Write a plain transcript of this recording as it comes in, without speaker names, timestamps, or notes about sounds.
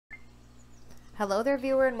Hello there,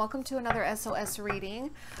 viewer, and welcome to another SOS reading.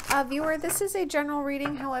 Viewer, this is a general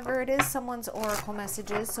reading. However, it is someone's oracle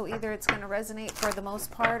messages, so either it's going to resonate for the most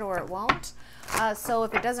part or it won't. So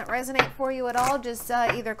if it doesn't resonate for you at all, just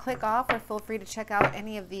either click off or feel free to check out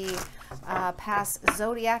any of the past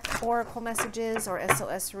zodiac oracle messages or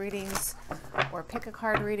SOS readings or pick a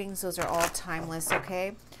card readings. Those are all timeless,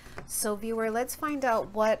 okay? So viewer, let's find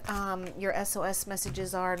out what your SOS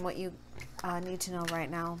messages are and what you need to know right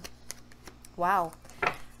now. Wow.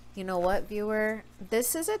 You know what, viewer?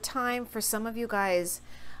 This is a time for some of you guys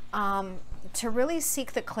to really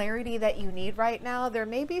seek the clarity that you need right now. There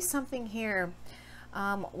may be something here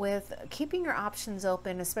with keeping your options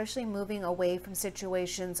open, especially moving away from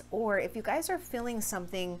situations, or if you guys are feeling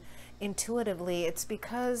something intuitively, it's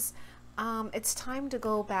because it's time to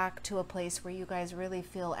go back to a place where you guys really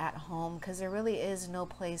feel at home, because there really is no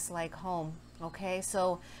place like home, okay?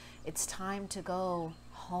 So it's time to go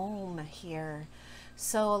home here.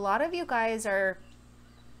 So a lot of you guys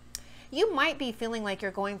you might be feeling like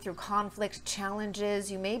you're going through conflict,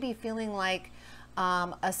 challenges. You may be feeling like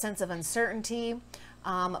a sense of uncertainty,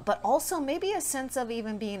 but also maybe a sense of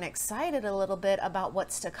even being excited a little bit about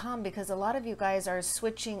what's to come, because a lot of you guys are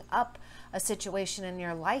switching up a situation in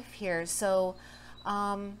your life here. So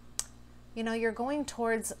you know, you're going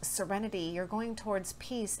towards serenity, you're going towards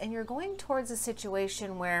peace, and you're going towards a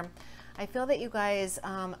situation where I feel that you guys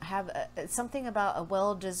have something about a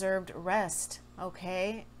well-deserved rest,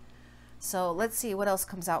 okay? So let's see what else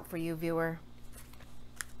comes out for you, viewer.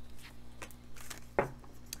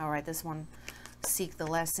 All right, this one, seek the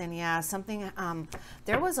lesson. Yeah, something,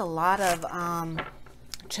 there was a lot of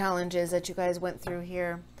challenges that you guys went through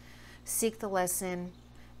here. Seek the lesson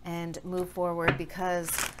and move forward, because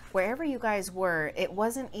wherever you guys were, it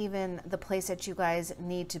wasn't even the place that you guys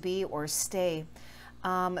need to be or stay.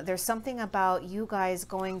 There's something about you guys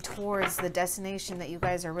going towards the destination that you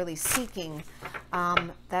guys are really seeking,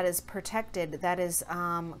 that is protected, that is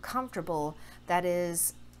comfortable, that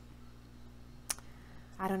is,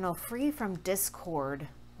 I don't know, free from discord,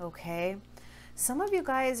 okay? Some of you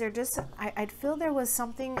guys are just, I'd feel there was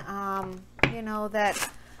something, you know, that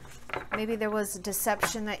maybe there was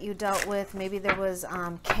deception that you dealt with, maybe there was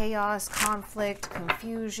chaos, conflict,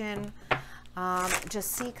 confusion.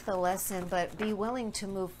 Just seek the lesson, but be willing to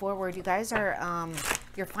move forward. You guys are,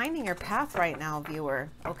 you're finding your path right now, viewer,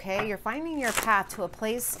 okay? You're finding your path to a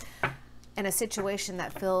place and a situation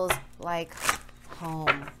that feels like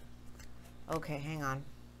home. Okay, hang on.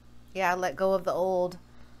 Yeah, let go of the old.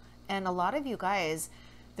 And a lot of you guys,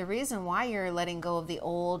 the reason why you're letting go of the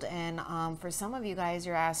old, and for some of you guys,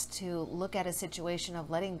 you're asked to look at a situation of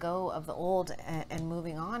letting go of the old and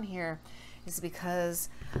moving on here, is because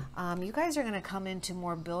you guys are going to come into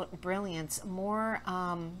more brilliance, more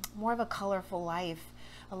of a colorful life.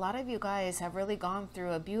 A lot of you guys have really gone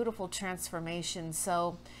through a beautiful transformation,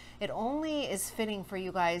 so it only is fitting for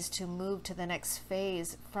you guys to move to the next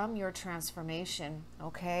phase from your transformation,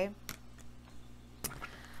 okay?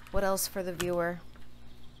 What else for the viewer?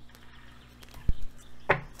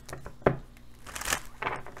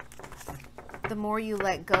 The more you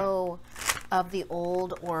let go of the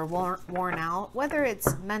old or worn out, whether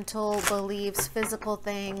it's mental beliefs, physical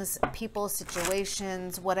things, people,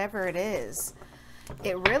 situations, whatever it is,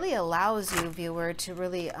 it really allows you, viewer, to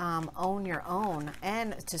really own your own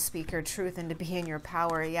and to speak your truth and to be in your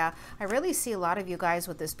power. Yeah, I really see a lot of you guys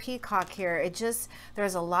with this peacock here. It just,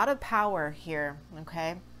 there's a lot of power here,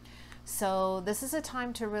 okay? So this is a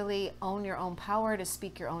time to really own your own power, to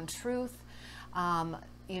speak your own truth.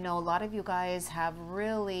 You know, a lot of you guys have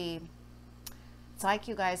really, it's like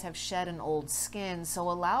you guys have shed an old skin. So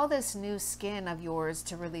allow this new skin of yours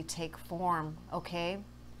to really take form, okay?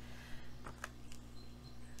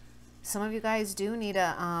 Some of you guys do need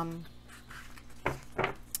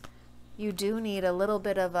you do need a little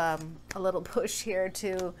bit of a little push here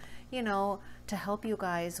to, you know, to help you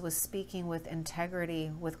guys with speaking with integrity,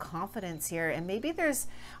 with confidence here. And maybe there's,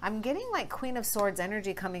 I'm getting like Queen of Swords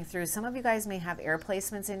energy coming through. Some of you guys may have air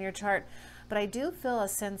placements in your chart, but I do feel a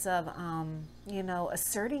sense of, you know,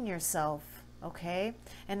 asserting yourself, okay?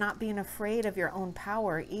 And not being afraid of your own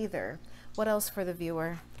power either. What else for the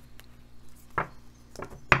viewer?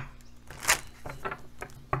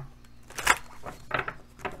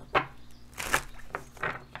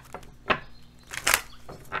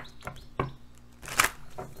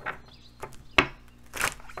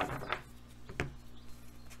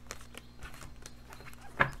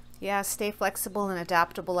 Yeah, stay flexible and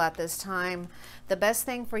adaptable at this time. The best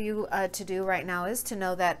thing for you to do right now is to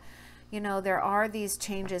know that, you know, there are these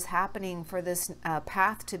changes happening for this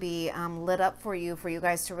path to be lit up for you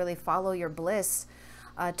guys to really follow your bliss.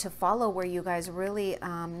 to follow, where you guys really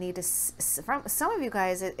need to, from some of you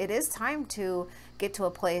guys, it is time to get to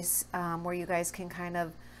a place where you guys can kind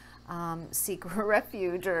of seek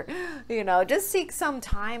refuge, or, you know, just seek some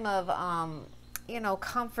time of, you know,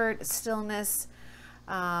 comfort, stillness.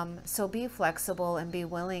 So be flexible and be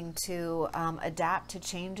willing to adapt to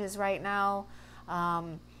changes right now.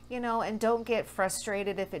 You know, and don't get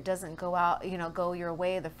frustrated if it doesn't go out, you know, go your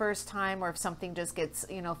way the first time, or if something just gets,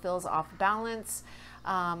 you know, feels off balance.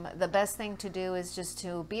 The best thing to do is just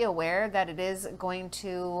to be aware that it is going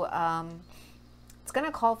to, it's going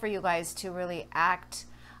to call for you guys to really act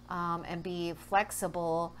and be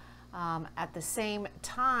flexible at the same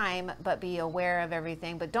time, but be aware of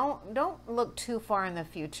everything. But don't look too far in the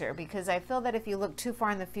future, because I feel that if you look too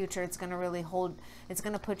far in the future, it's going to really it's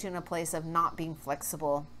going to put you in a place of not being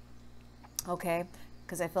flexible. Okay?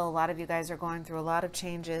 Because I feel a lot of you guys are going through a lot of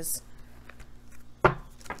changes.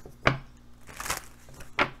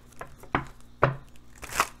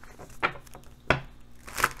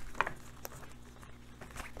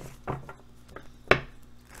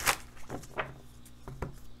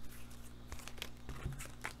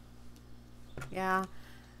 Yeah.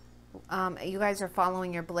 You guys are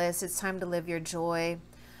following your bliss. It's time to live your joy.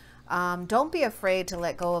 Don't be afraid to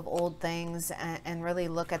let go of old things and really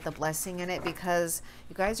look at the blessing in it, because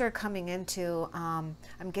you guys are coming into, I'm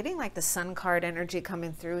getting like the Sun card energy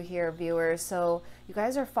coming through here, viewers. So you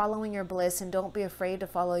guys are following your bliss, and don't be afraid to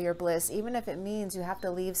follow your bliss, even if it means you have to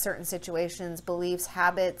leave certain situations, beliefs,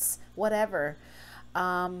 habits, whatever.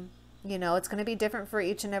 You know, it's going to be different for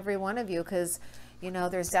each and every one of you, because, you know,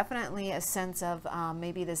 there's definitely a sense of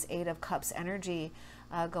maybe this Eight of Cups energy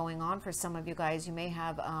going on for some of you guys. You may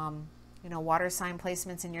have, you know, water sign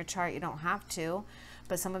placements in your chart. You don't have to,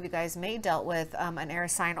 but some of you guys may dealt with an air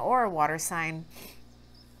sign or a water sign.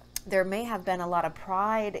 There may have been a lot of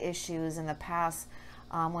pride issues in the past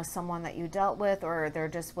with someone that you dealt with, or there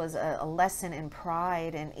just was a lesson in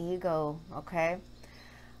pride and ego, okay?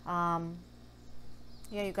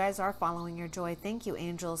 Yeah, you guys are following your joy. Thank you,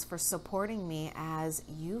 angels, for supporting me as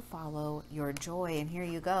you follow your joy. And here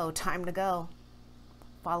you go. Time to go.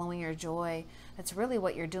 Following your joy. That's really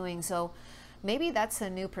what you're doing. So maybe that's a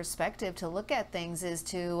new perspective to look at things, is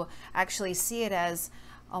to actually see it as,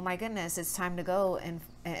 oh my goodness, it's time to go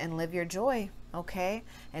and live your joy. Okay?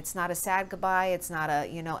 It's not a sad goodbye. It's not a,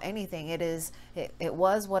 you know, anything. It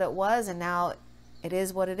was what it was, and now it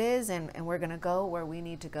is what it is, and we're going to go where we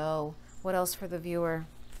need to go. What else for the viewer?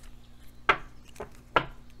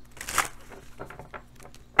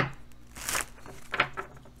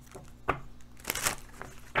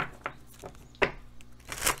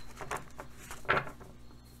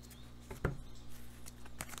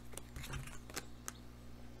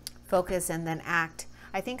 Focus and then act.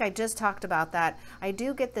 I think I just talked about that. I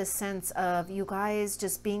do get this sense of you guys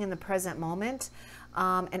just being in the present moment.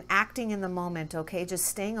 And acting in the moment, okay? Just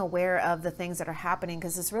staying aware of the things that are happening,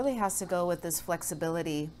 because this really has to go with this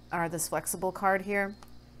flexibility, or this flexible card here.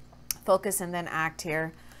 Focus and then act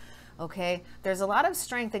here, okay? There's a lot of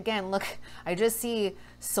strength. Again, look, I just see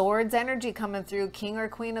swords energy coming through, King or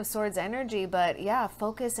Queen of Swords energy, but yeah,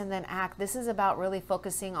 focus and then act. This is about really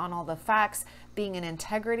focusing on all the facts, being in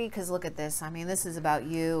integrity, because look at this. I mean, this is about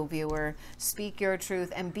you, viewer. Speak your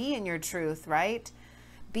truth and be in your truth, right?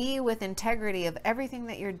 Be with integrity of everything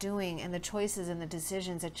that you're doing and the choices and the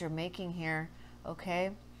decisions that you're making here,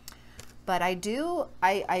 okay? But I do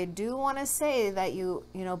want to say that you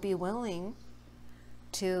know, be willing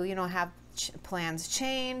to, you know, have plans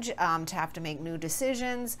change, to have to make new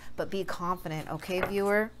decisions, but be confident, okay,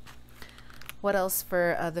 viewer? What else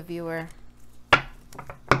for the viewer?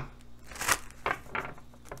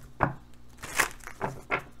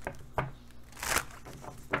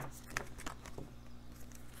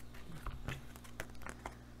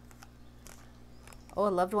 Oh, a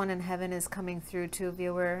loved one in heaven is coming through too,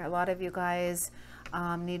 viewer. A lot of you guys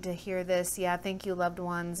need to hear this. Yeah, thank you, loved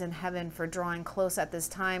ones in heaven, for drawing close at this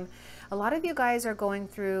time. A lot of you guys are going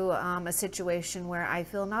through a situation where I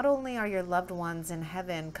feel not only are your loved ones in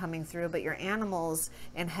heaven coming through, but your animals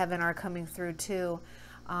in heaven are coming through too,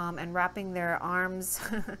 and wrapping their arms,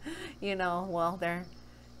 you know, well, their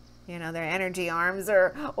energy arms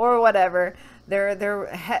or whatever.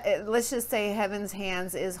 Let's just say heaven's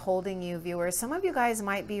hands is holding you, viewers. Some of you guys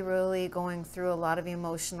might be really going through a lot of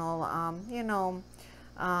emotional,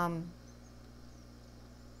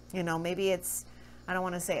 maybe it's, I don't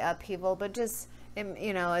want to say upheaval, but just,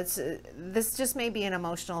 you know, this just may be an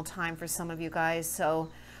emotional time for some of you guys. So,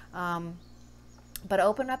 but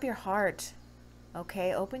open up your heart,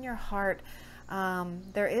 okay? Open your heart.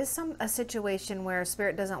 There is a situation where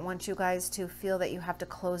Spirit doesn't want you guys to feel that you have to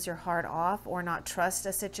close your heart off or not trust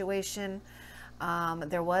a situation.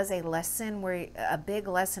 There was a lesson, a big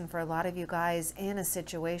lesson for a lot of you guys in a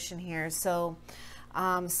situation here. So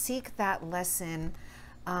seek that lesson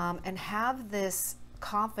and have this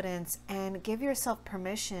confidence and give yourself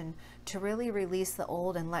permission to really release the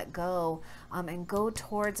old and let go, and go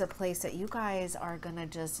towards a place that you guys are gonna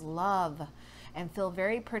just love and feel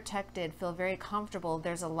very protected, feel very comfortable.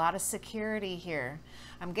 There's a lot of security here.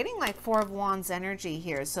 I'm getting like Four of Wands energy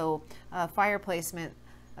here. So fire placement,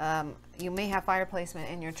 you may have fire placement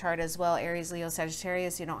in your chart as well. Aries, Leo,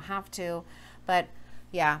 Sagittarius, you don't have to, but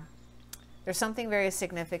yeah, there's something very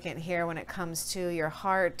significant here when it comes to your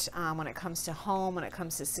heart, when it comes to home, when it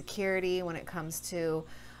comes to security, when it comes to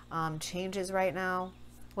changes right now.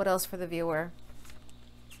 What else for the viewer?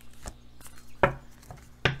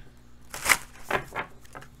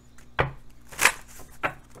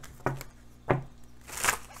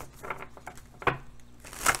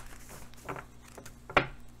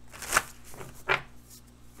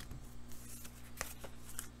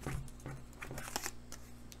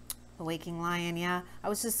 Waking Lion. Yeah, I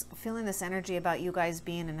was just feeling this energy about you guys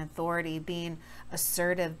being an authority, being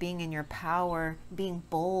assertive, being in your power, being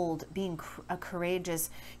bold, being courageous.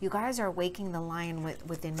 You guys are waking the lion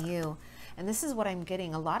within you. And this is what I'm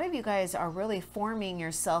getting. A lot of you guys are really forming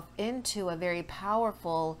yourself into a very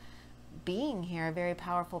powerful being here, a very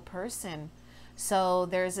powerful person. So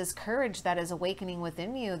there's this courage that is awakening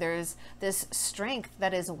within you. There's this strength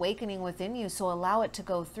that is awakening within you. So allow it to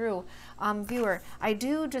go through. Viewer, I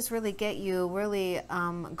do just really get you really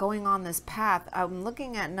going on this path. I'm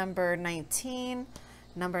looking at number 19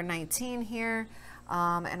 here.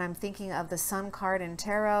 And I'm thinking of the Sun card in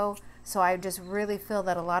tarot. So I just really feel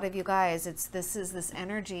that a lot of you guys, this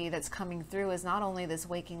energy that's coming through is not only this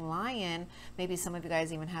waking lion, maybe some of you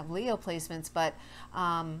guys even have Leo placements, but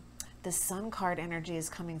the Sun card energy is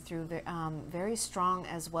coming through very strong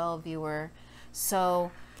as well, viewer. So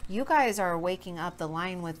you guys are waking up the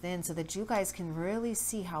lion within so that you guys can really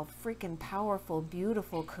see how freaking powerful,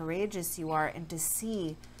 beautiful, courageous you are, and to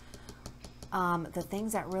see the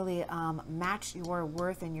things that really match your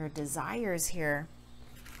worth and your desires here.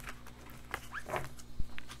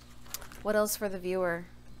 What else for the viewer?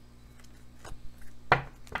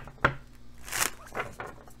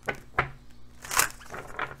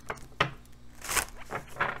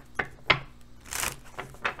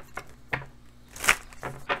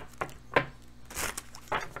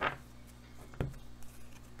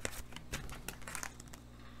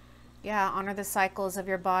 Yeah, honor the cycles of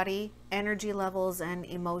your body, energy levels, and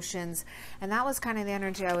emotions. And that was kind of the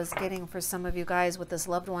energy I was getting for some of you guys with this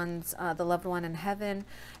loved ones, the loved one in heaven,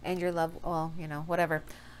 and your well, you know, whatever.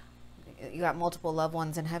 You got multiple loved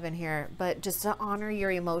ones in heaven here, but just to honor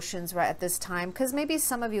your emotions right at this time, because maybe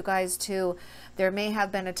some of you guys too, there may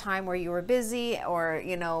have been a time where you were busy, or,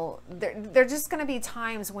 you know, there just going to be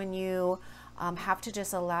times when you have to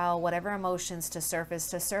just allow whatever emotions to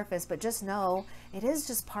surface, but just know it is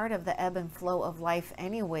just part of the ebb and flow of life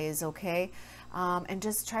anyways, okay? And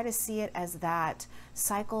just try to see it as that,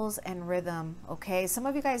 cycles and rhythm, okay? Some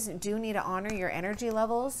of you guys do need to honor your energy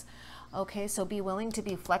levels, okay? So be willing to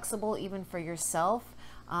be flexible even for yourself.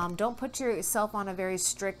 Don't put yourself on a very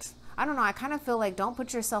strict, I don't know, I kind of feel like don't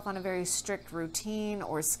put yourself on a very strict routine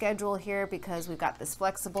or schedule here, because we've got this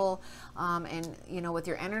flexible, and, you know, with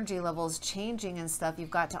your energy levels changing and stuff, you've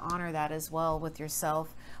got to honor that as well with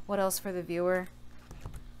yourself. What else for the viewer?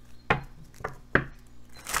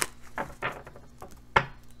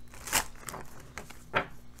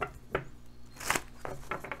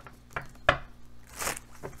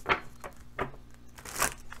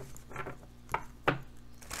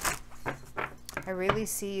 I really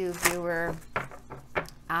see you, viewer,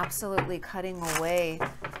 absolutely cutting away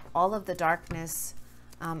all of the darkness,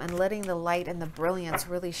 and letting the light and the brilliance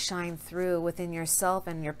really shine through within yourself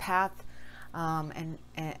and your path,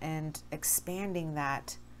 and expanding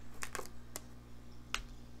that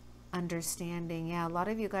understanding. Yeah, a lot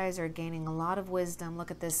of you guys are gaining a lot of wisdom.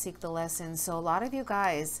 Look at this, seek the lesson. So a lot of you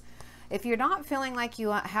guys, if you're not feeling like you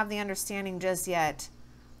have the understanding just yet,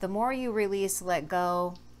 the more you release, let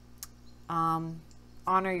go,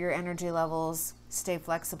 honor your energy levels, stay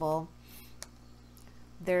flexible,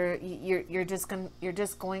 you're just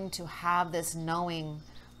going to have this knowing.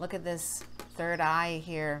 Look at this third eye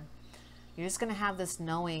here. You're just going to have this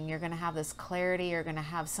knowing. You're going to have this clarity. You're going to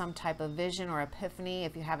have some type of vision or epiphany,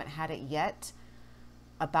 if you haven't had it yet,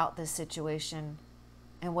 about this situation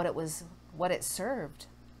and what it served.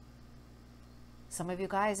 Some of you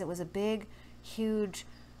guys, it was a big, huge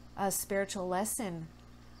spiritual lesson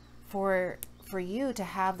for for you to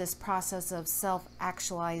have this process of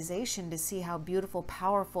self-actualization, to see how beautiful,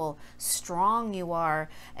 powerful, strong you are,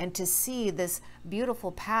 and to see this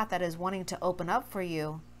beautiful path that is wanting to open up for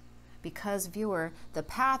you. Because, viewer, the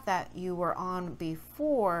path that you were on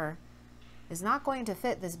before is not going to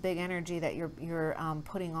fit this big energy that you're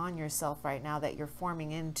putting on yourself right now, that you're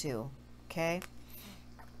forming into. Okay?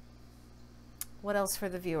 What else for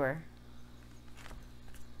the viewer?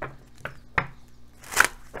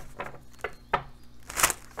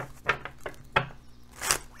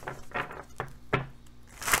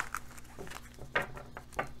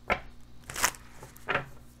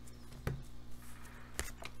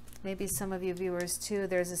 Maybe some of you viewers too,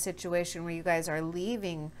 there's a situation where you guys are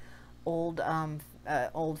leaving old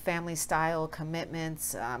family style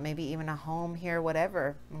commitments, maybe even a home here,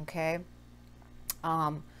 whatever. Okay.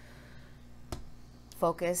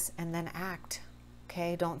 Focus and then act.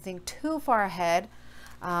 Okay. Don't think too far ahead.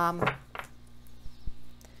 You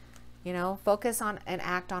know, focus on and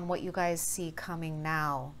act on what you guys see coming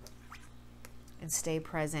now. And stay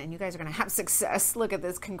present, and you guys are going to have success. Look at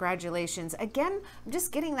this. Congratulations. Again, I'm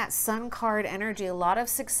just getting that sun card energy, a lot of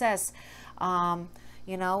success.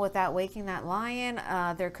 You know, with that waking that lion,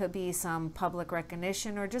 there could be some public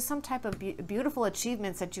recognition or just some type of beautiful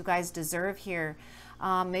achievements that you guys deserve here.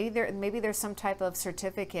 Maybe there's some type of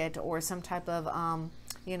certificate or some type of,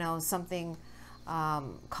 you know, something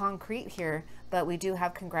concrete here, but we do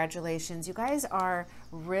have congratulations. You guys are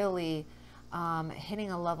really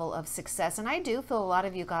hitting a level of success. And I do feel a lot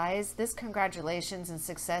of you guys, this congratulations and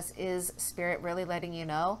success is Spirit really letting you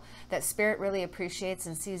know that Spirit really appreciates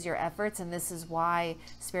and sees your efforts. And this is why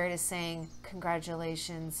Spirit is saying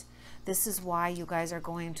congratulations. This is why you guys are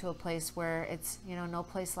going to a place where it's, you know, no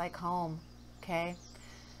place like home. Okay.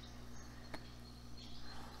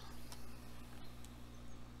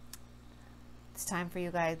 It's time for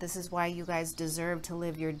you guys. This is why you guys deserve to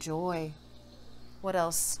live your joy. What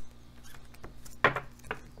else?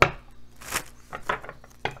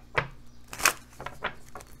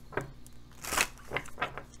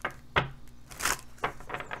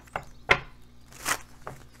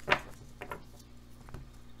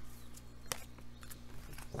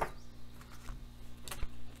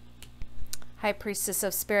 High Priestess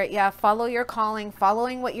of Spirit. Yeah, follow your calling,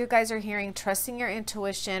 following what you guys are hearing, trusting your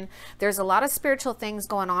intuition. There's a lot of spiritual things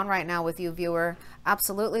going on right now with you, viewer.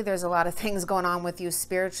 Absolutely, there's a lot of things going on with you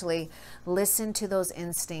spiritually. Listen to those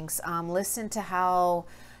instincts. Listen to how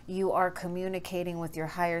you are communicating with your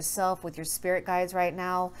higher self, with your spirit guides right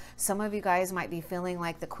now. Some of you guys might be feeling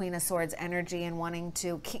like the Queen of Swords energy and wanting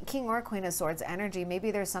to, King or Queen of Swords energy.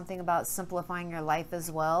 Maybe there's something about simplifying your life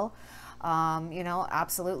as well. You know,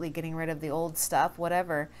 absolutely getting rid of the old stuff,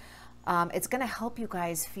 whatever. It's going to help you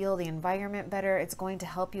guys feel the environment better. It's going to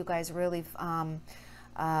help you guys really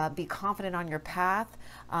be confident on your path,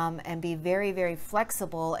 and be very, very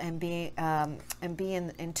flexible, and be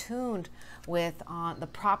in tuned with the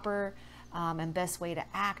proper and best way to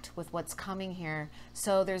act with what's coming here.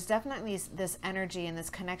 So there's definitely this energy and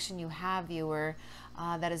this connection you have, viewer,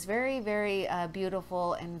 that is very, very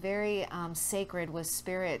beautiful and very sacred with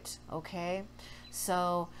Spirit. Okay,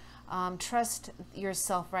 so trust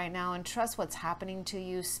yourself right now and trust what's happening to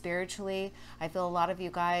you spiritually. I feel a lot of you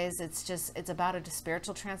guys, it's about a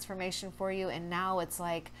spiritual transformation for you, and now it's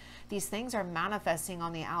like these things are manifesting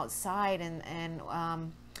on the outside, and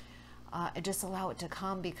just allow it to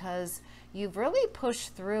come, because you've really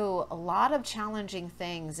pushed through a lot of challenging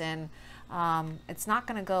things, and it's not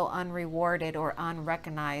going to go unrewarded or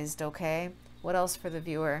unrecognized. Okay, what else for the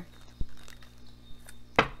viewer?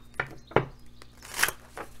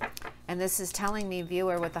 And this is telling me,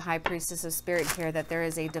 viewer, with the High Priestess of Spirit here, that there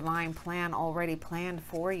is a divine plan already planned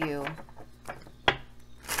for you.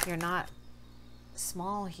 You're not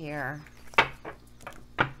small here.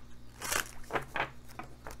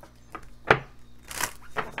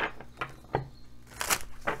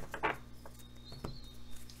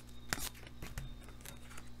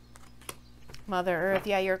 Mother Earth,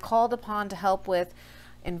 yeah, you're called upon to help with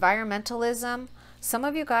environmentalism. Some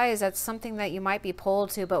of you guys, that's something that you might be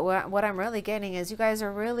pulled to, but what I'm really getting is you guys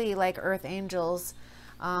are really like earth angels.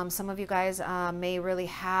 Some of you guys may really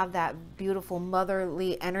have that beautiful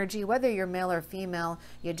motherly energy, whether you're male or female.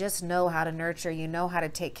 You just know how to nurture, you know how to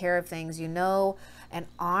take care of things, you know, and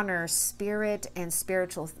honor spirit and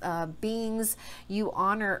spiritual beings. You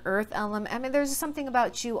honor earth element. I mean, there's something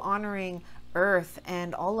about you honoring earth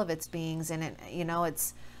and all of its beings, and it, you know,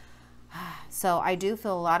 it's so I do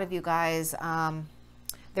feel a lot of you guys,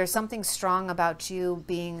 there's something strong about you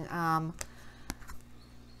being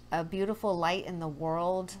a beautiful light in the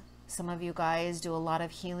world, Some of you guys do a lot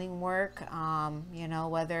of healing work, you know,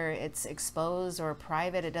 whether it's exposed or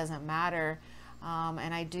private, it doesn't matter.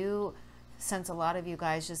 And I do sense a lot of you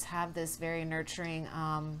guys just have this very nurturing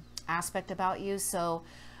aspect about you. So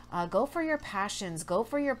go for your passions, go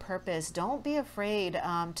for your purpose. Don't be afraid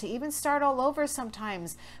to even start all over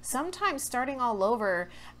sometimes. Sometimes starting all over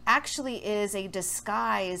actually is a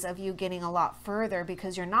disguise of you getting a lot further,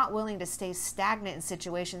 because you're not willing to stay stagnant in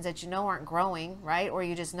situations that you know aren't growing, right? Or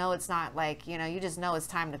you just know it's not, like, you know, you just know it's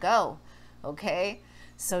time to go. Okay?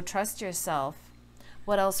 So trust yourself.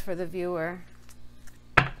 What else for the viewer?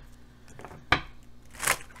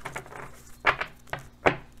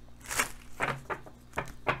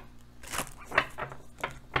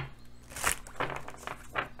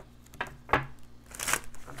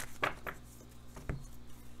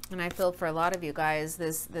 And I feel for a lot of you guys,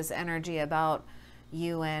 this energy about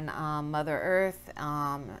you and Mother Earth,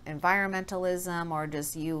 environmentalism, or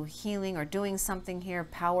just you healing or doing something here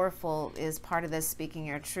powerful is part of this, speaking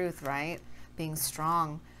your truth, right? Being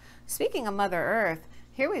strong. Speaking of Mother Earth,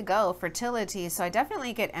 here we go, fertility. So I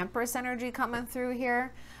definitely get Empress energy coming through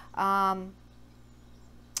here. Yeah,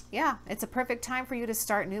 it's a perfect time for you to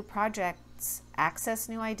start new projects, access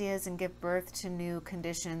new ideas, and give birth to new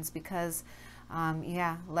conditions, because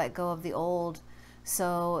yeah, let go of the old.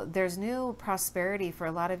 So there's new prosperity for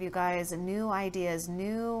a lot of you guys, and new ideas,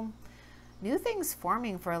 new things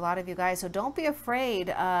forming for a lot of you guys. So don't be afraid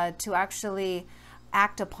to actually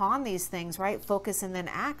act upon these things, right? Focus and then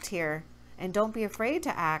act here. And don't be afraid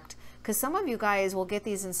to act, because some of you guys will get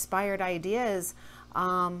these inspired ideas,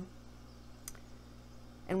 and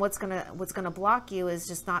what's gonna block you is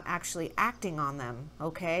just not actually acting on them.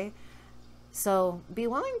 Okay, so be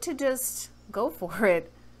willing to just go for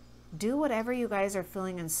it. Do whatever you guys are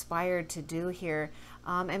feeling inspired to do here.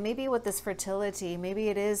 And maybe with this fertility, maybe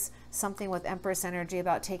it is something with Empress energy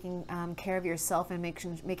about taking care of yourself and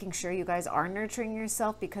making sure you guys are nurturing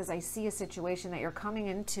yourself, because I see a situation that you're coming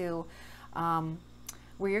into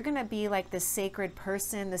where you're going to be like the sacred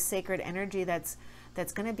person, the sacred energy that's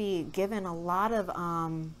going to be given a lot of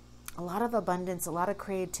abundance, a lot of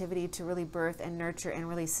creativity to really birth and nurture and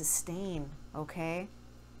really sustain. Okay,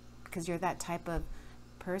 because you're that type of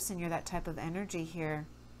person, you're that type of energy here.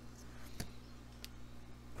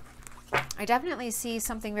 I definitely see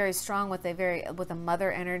something very strong with a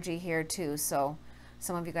mother energy here too. So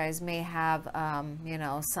some of you guys may have you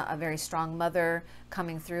know, a very strong mother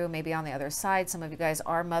coming through, maybe on the other side. Some of you guys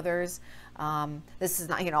are mothers. This is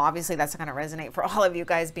not, you know, obviously that's not going to resonate for all of you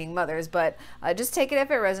guys being mothers, but just take it if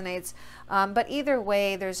it resonates. But either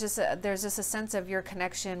way, there's just a sense of your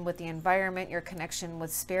connection with the environment, your connection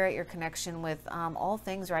with spirit, your connection with all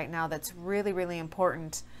things right now that's really, really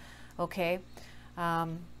important. Okay.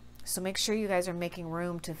 So make sure you guys are making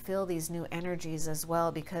room to feel these new energies as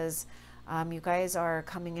well, because you guys are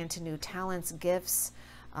coming into new talents, gifts,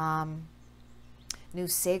 new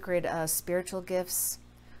sacred spiritual gifts.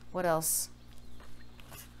 What else?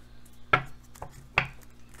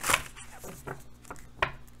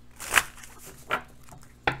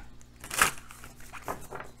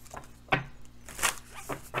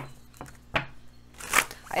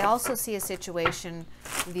 I also see a situation,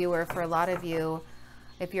 viewer, for a lot of you,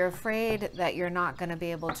 if you're afraid that you're not going to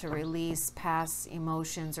be able to release past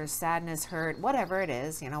emotions or sadness, hurt, whatever it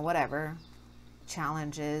is, you know, whatever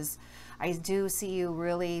challenges, I do see you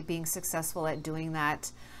really being successful at doing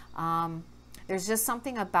that. There's just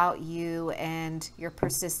something about you and your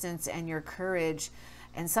persistence and your courage,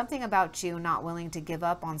 and something about you not willing to give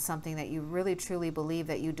up on something that you really truly believe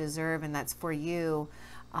that you deserve and that's for you.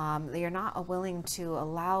 You're not willing to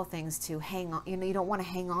allow things to hang on. You know, you don't want to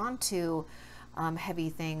hang on to heavy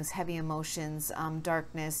things, heavy emotions,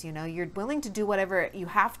 darkness. You know, you're willing to do whatever you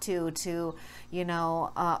have to, you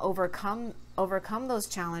know, overcome those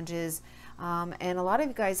challenges. And a lot of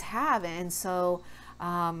you guys have. And so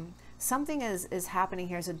something is happening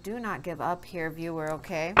here. So do not give up here, viewer.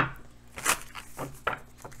 Okay.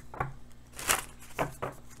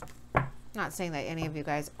 Not saying that any of you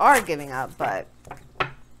guys are giving up, but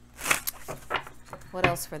what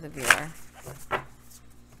else for the viewer?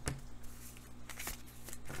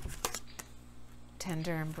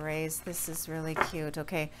 Tender embrace. This is really cute.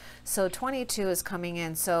 Okay, so 22 is coming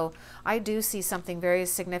in. So I do see something very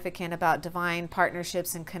significant about divine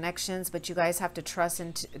partnerships and connections, but you guys have to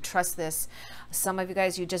trust this. Some of you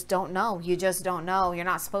guys, you just don't know. You just don't know. You're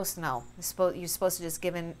not supposed to know. You're supposed to just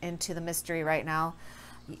give into the mystery right now.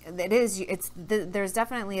 There's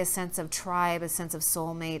definitely a sense of tribe, a sense of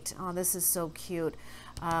soulmate. Oh, this is so cute.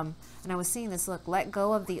 And I was seeing this, look, let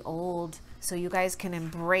go of the old so you guys can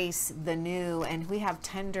embrace the new. And we have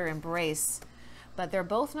tender embrace. but they're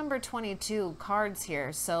both number 22 cards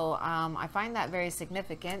here. So I find that very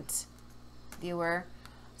significant, viewer.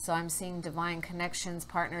 So I'm seeing divine connections,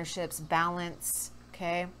 partnerships, balance.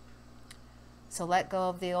 Okay. So let go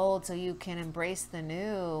of the old so you can embrace the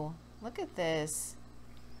new. Look at this.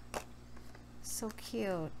 So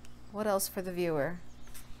cute. What else for the viewer?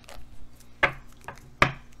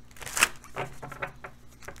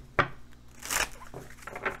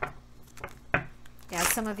 Yeah,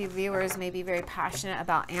 some of you viewers may be very passionate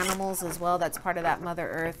about animals as well. That's part of that Mother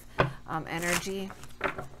Earth energy.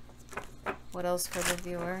 What else for the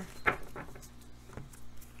viewer?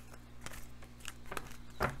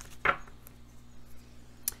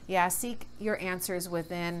 Yeah, seek your answers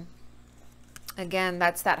within. Again,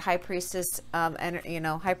 that's that high priestess of,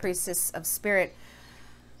 high priestess of spirit.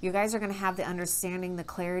 You guys are going to have the understanding, the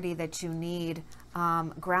clarity that you need.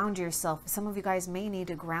 Ground yourself. Some of you guys may need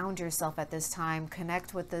to ground yourself at this time.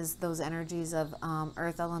 Connect with those energies of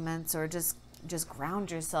earth elements, or just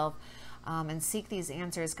ground yourself and seek these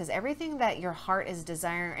answers. Because everything that your heart is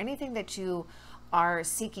desiring, anything that you are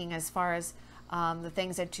seeking, as far as the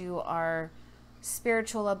things that you are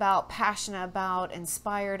spiritual about, passionate about,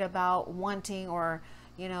 inspired about, wanting, or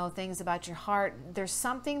things about your heart, there's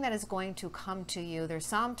something that is going to come to you. There's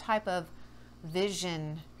some type of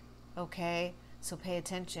vision. Okay, so pay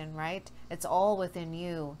attention, right? It's all within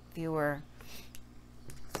you, viewer.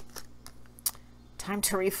 Time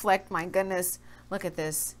to reflect. My goodness, look at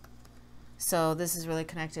this. So this is really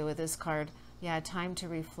connected with this card. Yeah, time to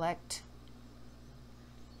reflect.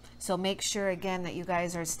 So make sure, again, that you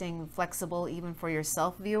guys are staying flexible even for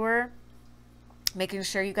yourself, viewer. Making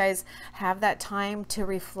sure you guys have that time to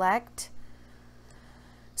reflect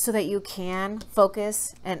so that you can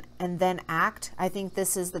focus and then act. I think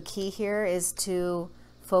this is the key here, is to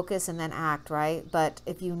focus and then act, right? But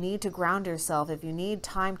if you need to ground yourself, if you need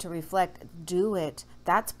time to reflect, do it.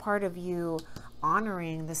 That's part of you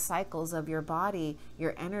honoring the cycles of your body,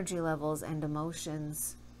 your energy levels and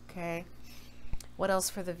emotions, okay? What else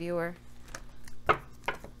for the viewer?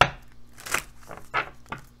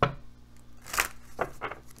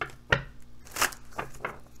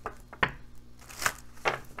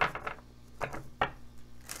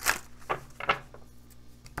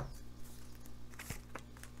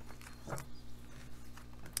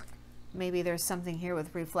 Maybe there's something here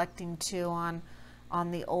with reflecting too on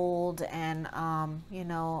the old, and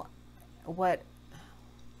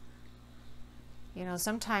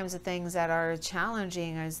sometimes the things that are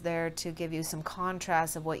challenging is there to give you some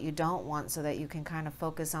contrast of what you don't want, so that you can kind of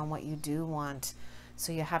focus on what you do want.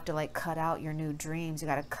 So you have to like cut out your new dreams. You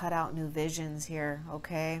got to cut out new visions here.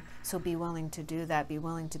 Okay. So be willing to do that. Be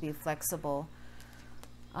willing to be flexible.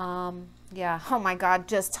 Yeah. Oh my God.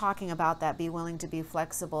 Just talking about that, be willing to be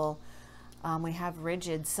flexible. We have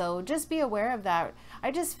rigid. So just be aware of that.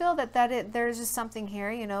 I just feel that there's just something here,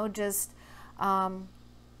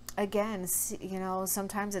 again,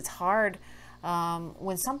 sometimes it's hard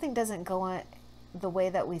when something doesn't go the way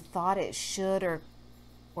that we thought it should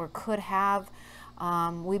or could have.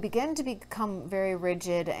 We begin to become very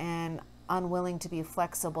rigid and unwilling to be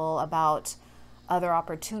flexible about other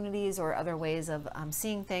opportunities or other ways of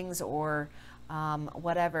seeing things, or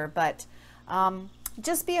whatever. But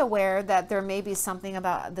just be aware that there may be something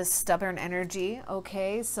about this stubborn energy,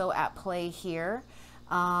 okay? So at play here.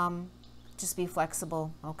 Just be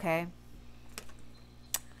flexible, okay?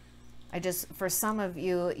 For some of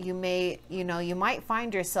you, you might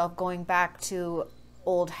find yourself going back to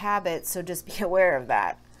old habits, so just be aware of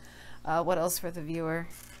that. What else for the viewer?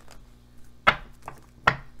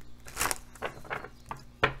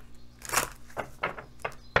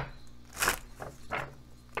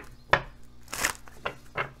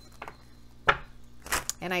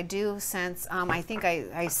 And I do sense, I think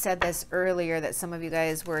I said this earlier, that some of you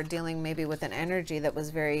guys were dealing maybe with an energy that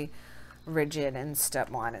was very rigid and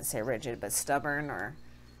stubborn. Well, I didn't say rigid, but stubborn, or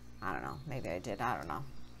I don't know. Maybe I did. I don't know.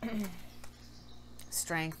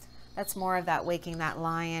 Strength. That's more of that waking that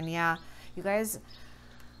lion. Yeah. You guys,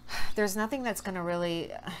 there's nothing that's going to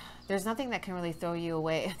really, there's nothing that can really throw you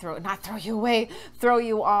away, throw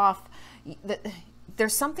you off.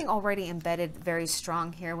 There's something already embedded very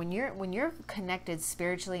strong here. When you're connected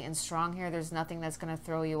spiritually and strong here, there's nothing that's going to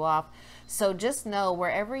throw you off. So just know,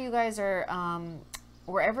 wherever you guys are,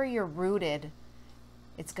 wherever you're rooted,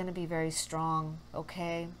 it's going to be very strong.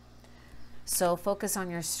 Okay. So focus on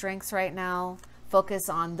your strengths right now. Focus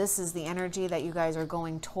on, this is the energy that you guys are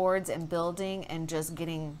going towards and building, and just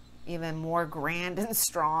getting even more grand and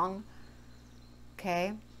strong.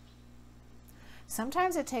 Okay.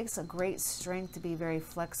 Sometimes it takes a great strength to be very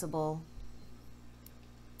flexible.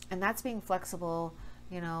 And that's being flexible,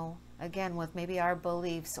 again, with maybe our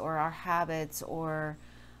beliefs or our habits, or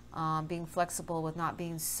being flexible with not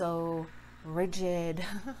being so rigid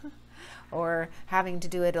or having to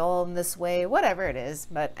do it all in this way, whatever it is.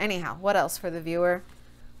 But anyhow, what else for the viewer?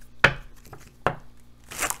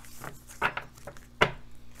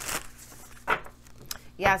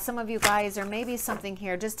 Yeah, some of you guys, or maybe something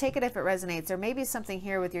here, just take it if it resonates. There may be something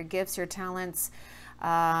here with your gifts, your talents,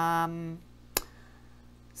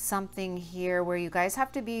 something here where you guys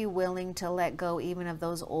have to be willing to let go even of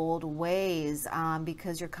those old ways,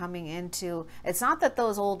 because you're coming into, it's not that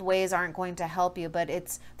those old ways aren't going to help you, but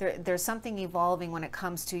it's there's something evolving when it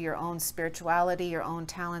comes to your own spirituality, your own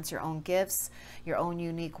talents, your own gifts, your own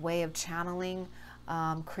unique way of channeling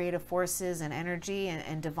creative forces and energy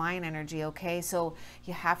and divine energy. Okay, so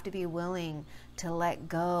you have to be willing to let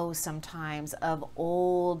go sometimes of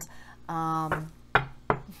old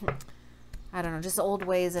I don't know, just old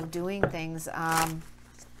ways of doing things. And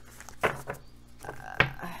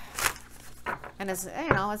it's, you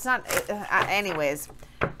know, it's not, anyways,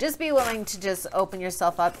 just be willing to just open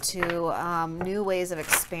yourself up to new ways of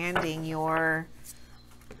expanding your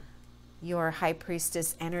high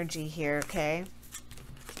priestess energy here, okay?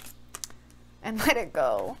 And let it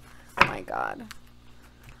go. Oh my God.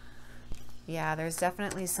 Yeah, there's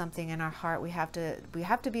definitely something in our heart. We have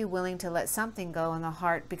to be willing to let something go in the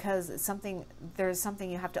heart, because it's something, there's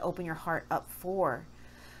something you have to open your heart up for.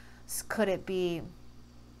 Could it be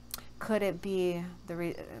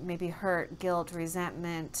maybe hurt, guilt,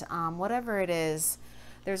 resentment, whatever it is.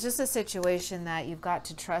 There's just a situation that you've got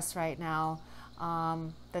to trust right now,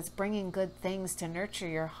 that's bringing good things to nurture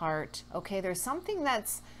your heart. Okay, there's something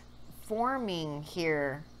that's forming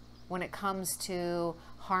here when it comes to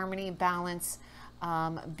harmony, balance,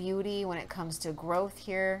 beauty, when it comes to growth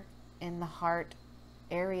here in the heart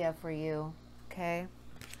area for you. Okay,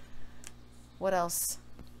 what else?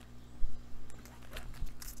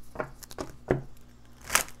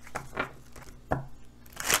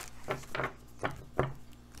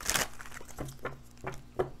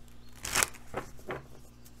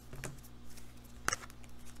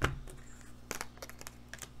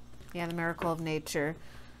 Yeah, the miracle of nature.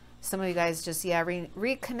 Some of you guys just, yeah,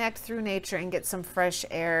 reconnect through nature and get some fresh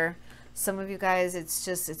air. Some of you guys, it's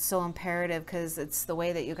just, it's so imperative, because it's the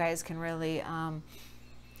way that you guys can really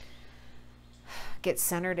get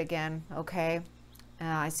centered again. Okay,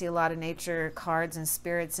 I see a lot of nature cards and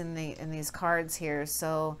spirits in these cards here.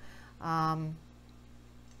 So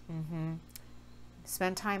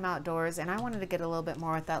spend time outdoors, and I wanted to get a little bit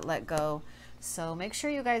more with that let go. So make sure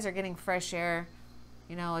you guys are getting fresh air.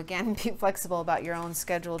 You know, again, be flexible about your own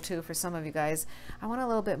schedule too. For some of you guys, I want a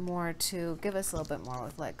little bit more to give us a little bit more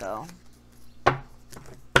with let go.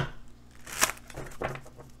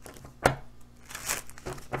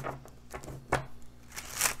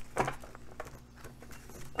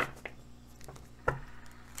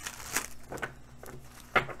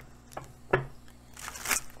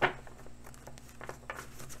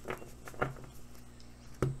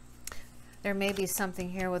 There may be something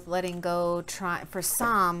here with letting go. For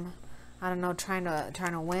some, I don't know, trying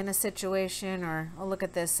to win a situation, or, oh, look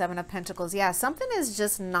at this, Seven of Pentacles. Yeah, something is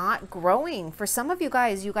just not growing. For some of you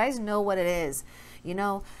guys know what it is. You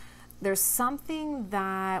know, there's something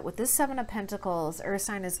that with this Seven of Pentacles, Earth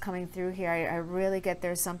sign is coming through here. I really get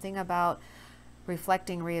there's something about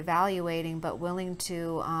reflecting, reevaluating, but willing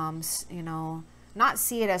to, you know, not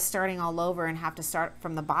see it as starting all over and have to start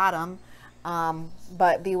from the bottom.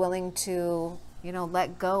 But be willing to, you know,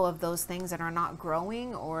 let go of those things that are not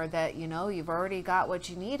growing, or that, you know, you've already got what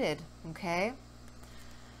you needed. Okay,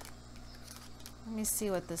 let me see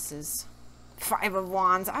what this is. Five of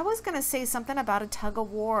Wands. I was gonna say something about a tug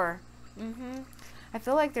of war. I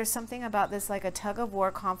feel like there's something about this, like a tug of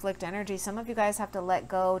war, conflict energy. Some of you guys have to let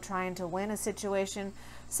go trying to win a situation.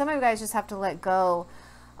 Some of you guys just have to let go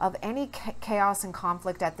of any chaos and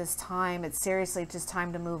conflict at this time. It's seriously just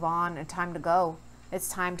time to move on and time to go. It's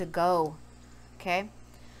time to go. Okay?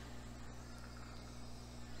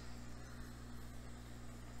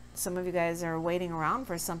 Some of you guys are waiting around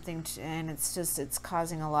for something and it's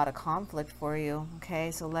causing a lot of conflict for you. Okay?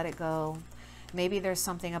 So let it go. Maybe there's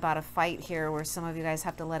something about a fight here where some of you guys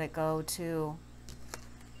have to let it go too.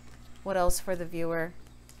 What else for the viewer?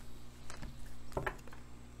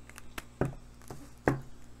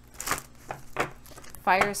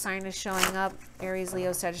 Fire sign is showing up. Aries,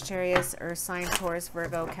 Leo, Sagittarius, Earth sign, Taurus,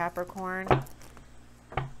 Virgo, Capricorn.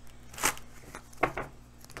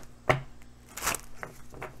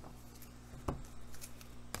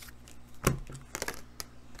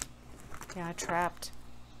 Yeah, trapped.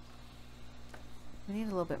 We need a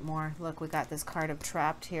little bit more. Look, we got this card of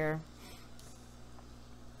trapped here.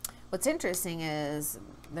 What's interesting is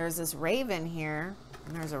there's this raven here,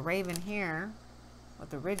 and there's a raven here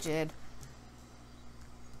with the rigid.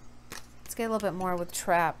 Let's get a little bit more with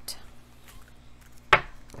trapped.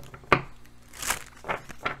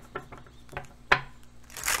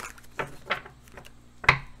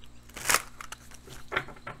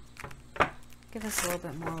 Give us a little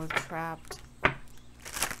bit more with trapped.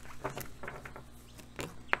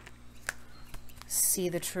 See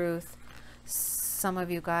the truth. Some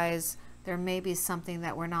of you guys, there may be something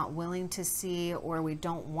that we're not willing to see or we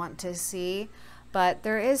don't want to see, but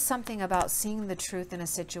there is something about seeing the truth in a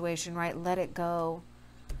situation, right? Let it go.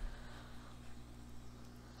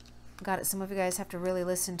 Got it. Some of you guys have to really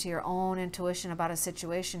listen to your own intuition about a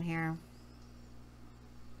situation here.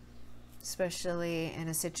 Especially in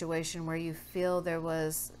a situation where you feel there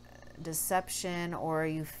was deception or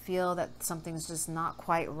you feel that something's just not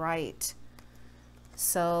quite right.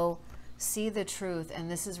 So see the truth,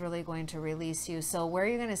 and this is really going to release you. So where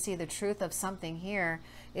you're going to see the truth of something here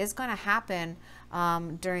is going to happen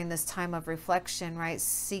during this time of reflection, right?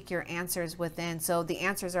 Seek your answers within. So the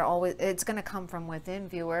answers are always, it's going to come from within,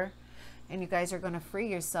 viewer, and you guys are going to free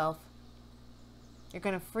yourself. You're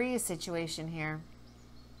going to free a situation here.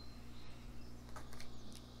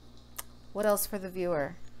 What else for the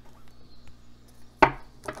viewer?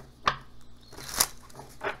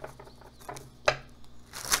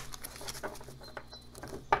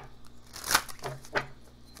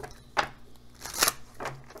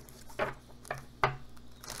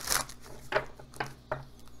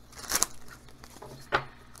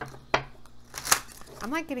 I'm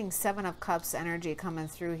like getting Seven of Cups energy coming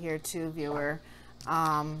through here too, viewer.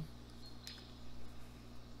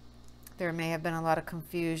 There may have been a lot of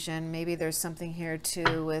confusion. Maybe there's something here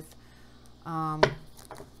too with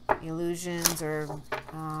illusions or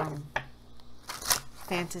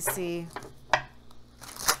fantasy.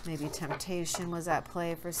 Maybe temptation was at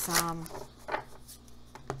play for some.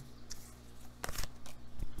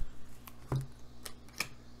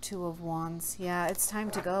 Two of Wands. Yeah, it's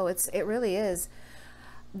time to go. It really is.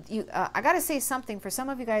 I got to say something. For some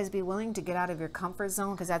of you guys, be willing to get out of your comfort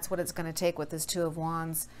zone, because that's what it's going to take with this Two of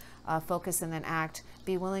Wands. Focus and then act.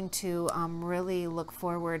 Be willing to really look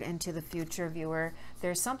forward into the future, viewer.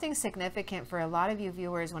 There's something significant for a lot of you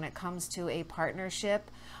viewers when it comes to a partnership.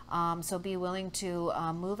 So be willing to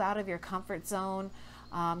move out of your comfort zone.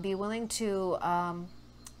 Be willing to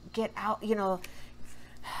get out, you know.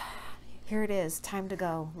 Here it is. Time to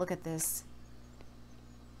go. Look at this.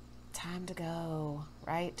 Time to go,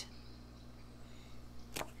 right?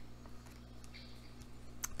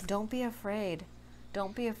 Don't be afraid.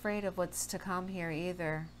 Don't be afraid of what's to come here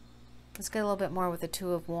either. Let's get a little bit more with the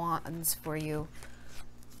Two of Wands for you.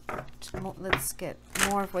 Let's get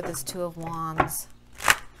more with this Two of Wands.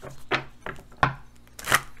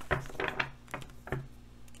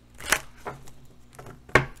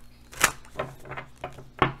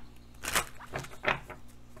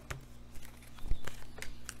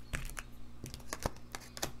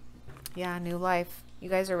 Yeah, new life. You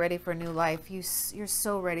guys are ready for a new life. You're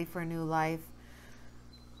so ready for a new life.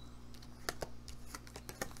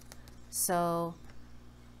 So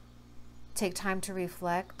take time to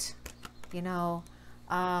reflect, you know,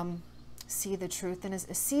 see the truth in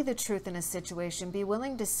a situation. Be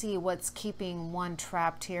willing to see what's keeping one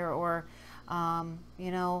trapped here, or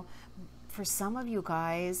you know, for some of you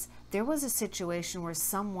guys, there was a situation where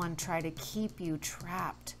someone tried to keep you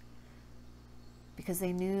trapped because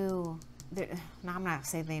they knew. No, I'm not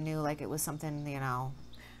saying they knew like it was something, you know,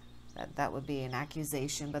 that would be an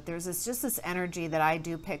accusation, but there's just this energy that I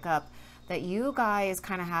do pick up, that you guys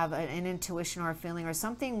kind of have an intuition or a feeling, or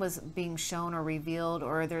something was being shown or revealed,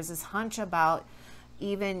 or there's this hunch about,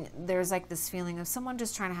 even there's like this feeling of someone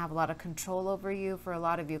just trying to have a lot of control over you for a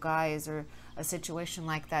lot of you guys, or a situation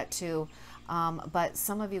like that too. But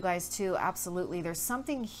some of you guys too, absolutely. There's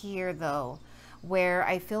something here though, where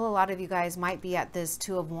I feel a lot of you guys might be at this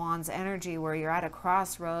Two of Wands energy, where you're at a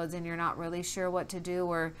crossroads and you're not really sure what to do,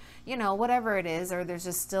 or, you know, whatever it is, or there's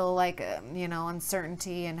just still like, you know,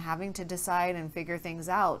 uncertainty and having to decide and figure things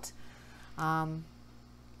out.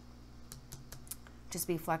 Just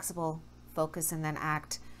be flexible, focus, and then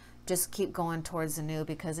act. Just keep going towards the new,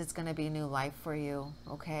 because it's going to be new life for you,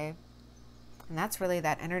 okay? And that's really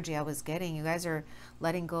that energy I was getting. You guys are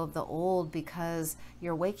letting go of the old because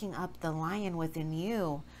you're waking up the lion within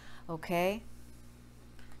you, okay?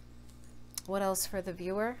 What else for the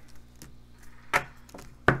viewer?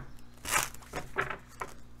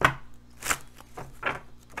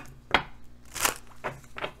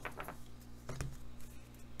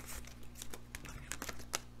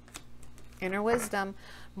 inner wisdom.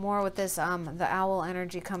 More with this, the owl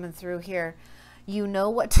energy coming through here. You know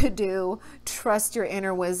what to do. Trust your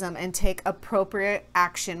inner wisdom and take appropriate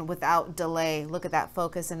action without delay. Look at that,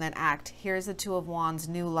 focus and then act. Here's the Two of Wands,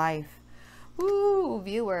 new life. Woo,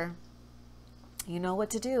 viewer. You know what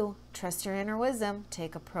to do. Trust your inner wisdom.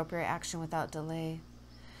 Take appropriate action without delay.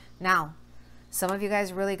 Now, some of you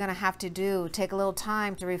guys really going to have to take a little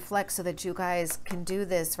time to reflect so that you guys can do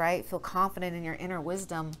this, right? Feel confident in your inner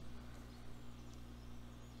wisdom.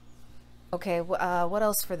 Okay, what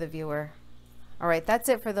else for the viewer? All right, that's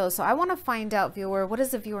it for those. So I want to find out, viewer, what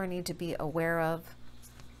does the viewer need to be aware of?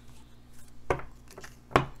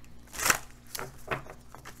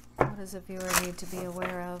 What does the viewer need to be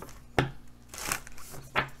aware of?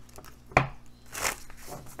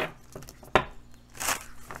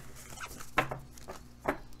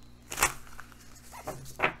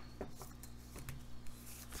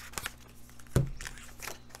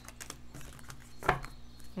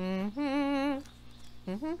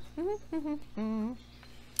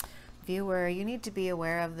 Viewer, you need to be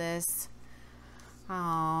aware of this.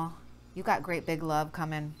 Oh, you got great big love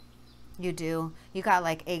coming. You do. You got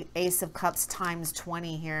like Ace of Cups times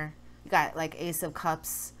 20 here. You got like Ace of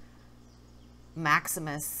Cups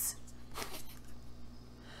Maximus.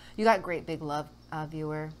 You got great big love,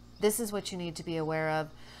 viewer. This is what you need to be aware of.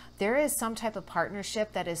 There is some type of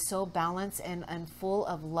partnership that is so balanced and full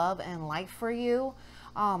of love and life for you.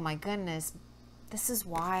 Oh my goodness. This is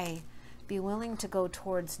why. Be willing to go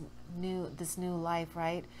towards this new life,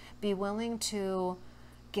 right? Be willing to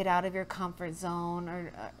get out of your comfort zone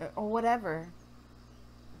or whatever.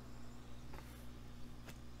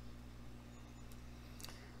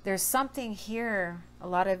 There's something here. A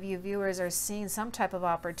lot of you viewers are seeing some type of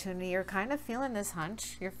opportunity. You're kind of feeling this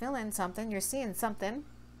hunch. You're feeling something. You're seeing something.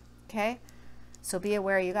 Okay? So be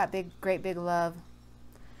aware. You got great big love.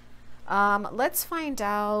 Let's find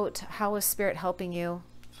out, how is Spirit helping you?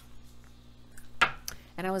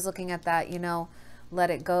 And I was looking at that, you know,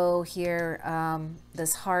 let it go here,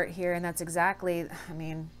 this heart here, and that's exactly, I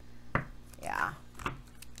mean, yeah.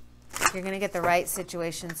 You're going to get the right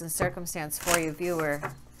situations and circumstance for you, viewer.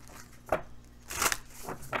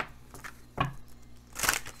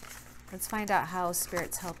 Let's find out how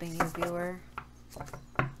Spirit's helping you, viewer.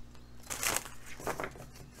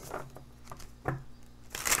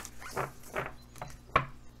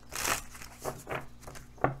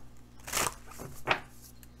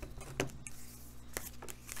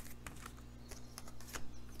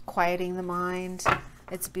 Quieting the mind.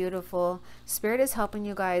 It's beautiful. Spirit is helping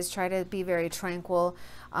you guys try to be very tranquil.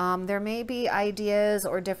 There may be ideas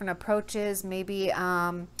or different approaches. Maybe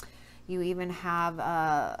you even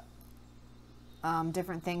have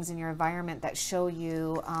different things in your environment that show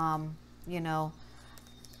you, you know,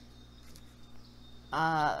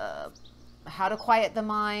 how to quiet the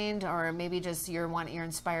mind, or maybe just you're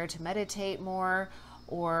inspired to meditate more,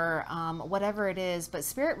 or whatever it is. But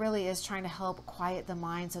Spirit really is trying to help quiet the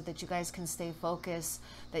mind so that you guys can stay focused,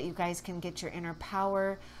 that you guys can get your inner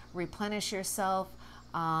power, replenish yourself,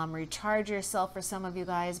 recharge yourself for some of you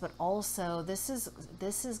guys. But also this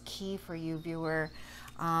is key for you, viewer,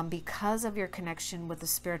 because of your connection with the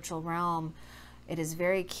spiritual realm. It is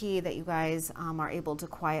very key that you guys are able to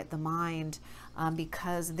quiet the mind,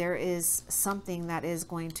 because there is something that is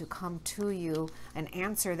going to come to you, an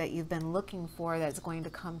answer that you've been looking for that's going to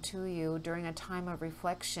come to you during a time of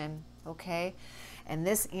reflection, okay? And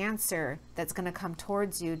this answer that's going to come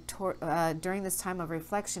towards you during this time of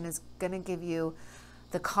reflection is going to give you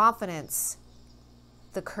the confidence,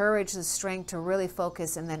 the courage, the strength to really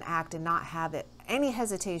focus and then act and not have any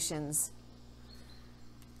hesitations.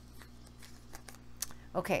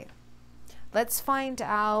 Okay, let's find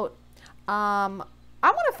out. I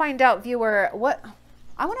want to find out, viewer,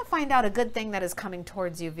 I want to find out a good thing that is coming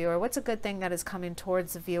towards you, viewer. What's a good thing that is coming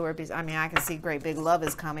towards the viewer? Because, I mean, I can see great big love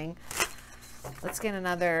is coming. Let's get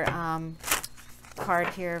another card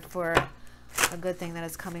here for a good thing that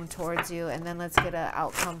is coming towards you, and then let's get an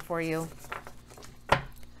outcome for you.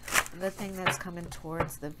 The thing that's coming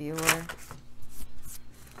towards the viewer.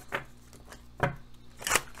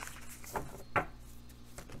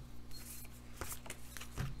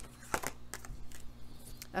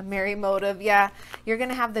 A merry motive. Yeah, you're going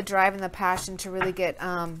to have the drive and the passion to really get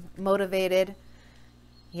motivated.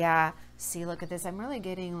 Yeah, see, look at this. I'm really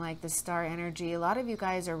getting like the star energy. A lot of you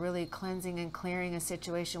guys are really cleansing and clearing a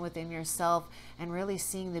situation within yourself and really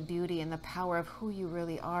seeing the beauty and the power of who you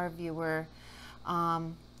really are, viewer.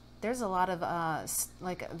 There's a lot of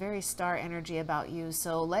like very star energy about you.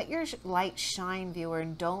 So let your light shine, viewer,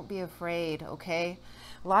 and don't be afraid, okay?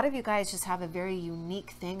 a lot of you guys just have a very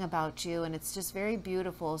unique thing about you, and it's just very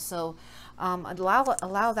beautiful. So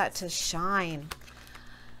allow that to shine.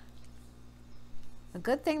 A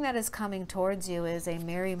good thing that is coming towards you is a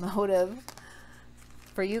merry motive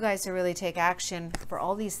for you guys to really take action for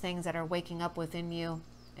all these things that are waking up within you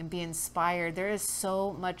and be inspired. There is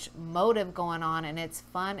so much motive going on, and it's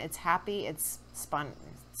fun, it's happy, it's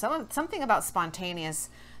something about spontaneous.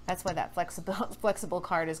 That's why that flexible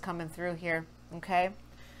card is coming through here. Okay,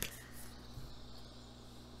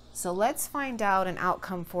 so let's find out an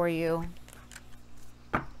outcome for you.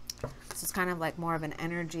 This is kind of like more of an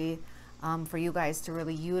energy for you guys to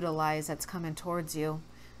really utilize that's coming towards you.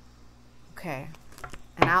 Okay,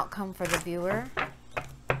 an outcome for the viewer.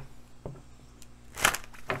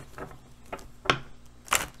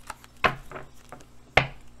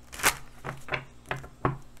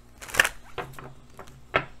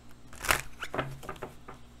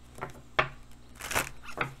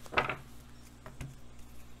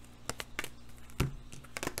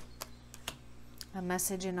 A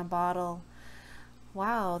message in a bottle.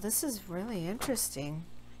 Wow, this is really interesting.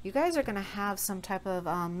 You guys are going to have some type of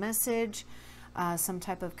message, some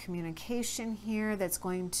type of communication here that's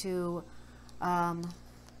going to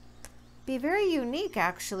be very unique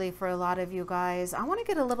actually for a lot of you guys. I want to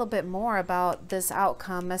get a little bit more about this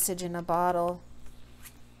outcome, message in a bottle.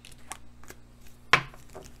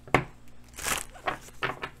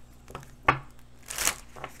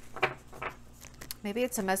 Maybe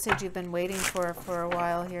it's a message you've been waiting for a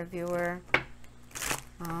while here, viewer.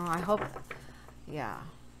 I hope, yeah.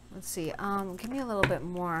 Let's see. Give me a little bit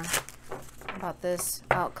more about this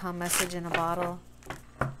outcome, message in a bottle.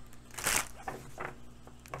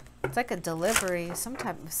 It's like a delivery.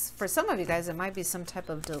 For some of you guys, it might be some type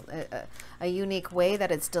of a unique way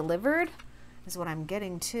that it's delivered, is what I'm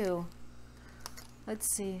getting to. Let's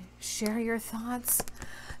see. Share your thoughts.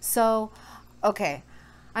 So, okay.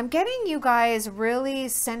 I'm getting you guys really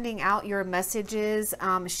sending out your messages,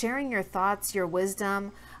 sharing your thoughts, your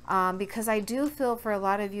wisdom, because I do feel for a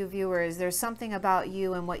lot of you viewers, there's something about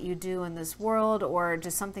you and what you do in this world, or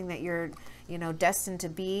just something that you're, you know, destined to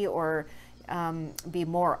be or be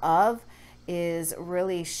more of, is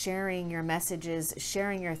really sharing your messages,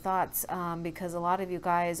 sharing your thoughts, because a lot of you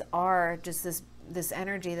guys are just this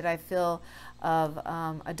energy that I feel of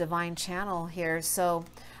a divine channel here. So,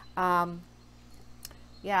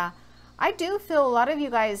 yeah, I do feel a lot of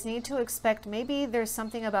you guys need to expect, maybe there's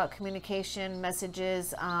something about communication,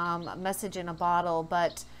 messages, message in a bottle,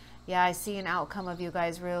 but yeah, I see an outcome of you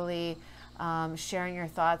guys really sharing your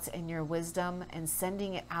thoughts and your wisdom and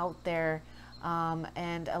sending it out there,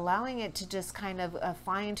 and allowing it to just kind of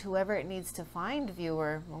find whoever it needs to find,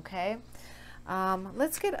 viewer, okay?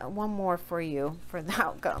 Let's get one more for you for the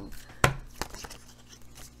outcome.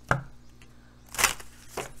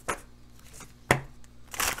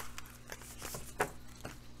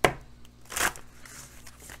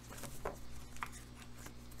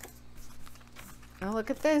 Oh,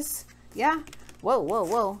 look at this. Yeah. Whoa, whoa,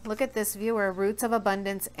 whoa. Look at this, viewer. Roots of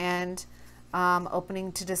abundance and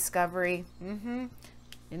opening to discovery.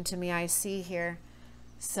 Into me, I see here.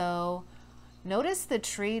 So notice the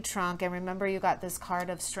tree trunk, and remember you got this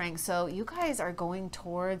card of strength. So you guys are going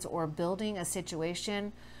towards or building a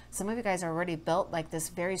situation. Some of you guys already built like this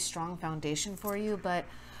very strong foundation for you, but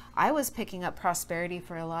I was picking up prosperity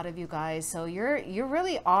for a lot of you guys. So you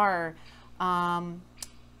really are, and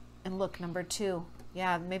look, number 2.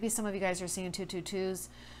 Yeah, maybe some of you guys are seeing 222s.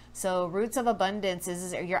 So roots of abundance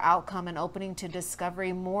is your outcome and opening to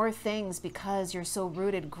discovery more things, because you're so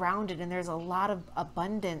rooted, grounded, and there's a lot of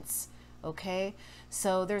abundance. Okay,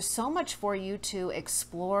 so there's so much for you to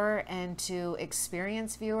explore and to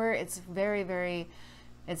experience, viewer. It's very, very,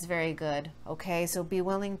 it's very good. Okay, so be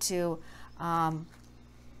willing to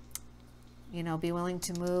you know, be willing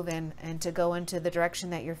to move and to go into the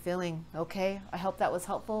direction that you're feeling. Okay, I hope that was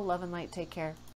helpful. Love and light. Take care.